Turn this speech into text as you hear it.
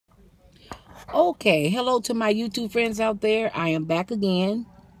Okay, hello to my YouTube friends out there. I am back again.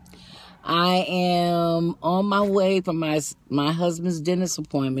 I am on my way from my husband's dentist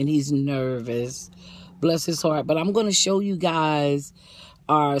appointment. He's nervous, bless his heart. But I'm going to show you guys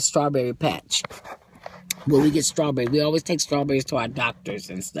our strawberry patch. Where we get strawberries. We always take strawberries to our doctors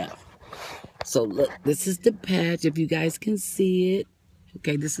and stuff. So look, this is the patch, if you guys can see it.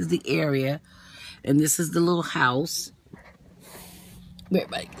 Okay, this is the area. And this is the little house.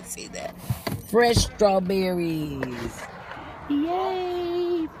 Everybody can see that. Fresh strawberries.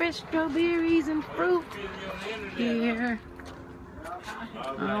 Yay! Fresh strawberries and fruit here.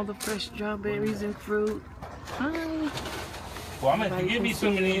 All the fresh strawberries and fruit. Hi. Well, I'm going to have to give me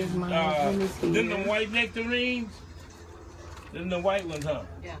some of these. Then the white nectarines. Then the white ones, huh?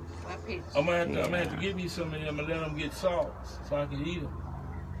 Yeah, white peach. I'm gonna have to give you some of them and let them get salt so I can eat them.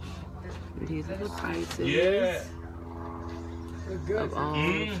 These are the prices. Yeah. Of all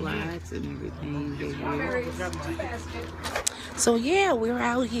the flags and everything. So yeah, we're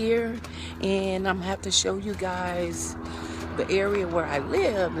out here, and I'm gonna have to show you guys the area where I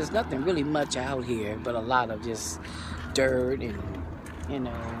live. There's nothing really much out here, but a lot of just dirt and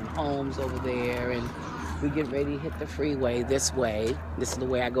homes over there. And we get ready to hit the freeway this way. This is the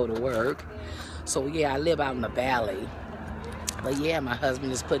way I go to work. So yeah, I live out in the valley. But yeah, my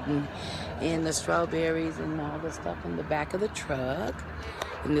husband is putting in the strawberries and all the stuff in the back of the truck.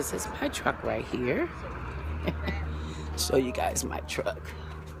 And this is my truck right here. Show you guys my truck.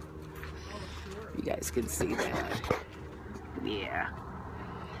 You guys can see that. Yeah.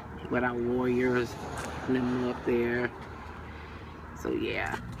 With our warriors and them up there. So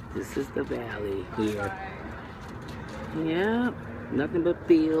yeah, this is the valley here. Yep. Nothing but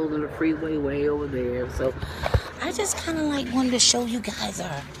field and the freeway way over there. So I just kind of like wanted to show you guys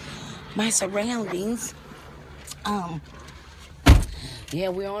my surroundings. Yeah,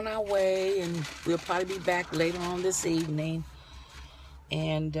 we're on our way, and we'll probably be back later on this evening.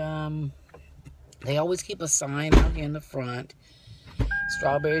 And they always keep a sign out here in the front,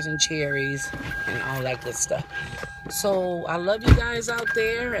 strawberries and cherries and all that good stuff. So I love you guys out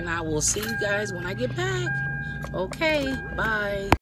there, and I will see you guys when I get back. Okay, bye.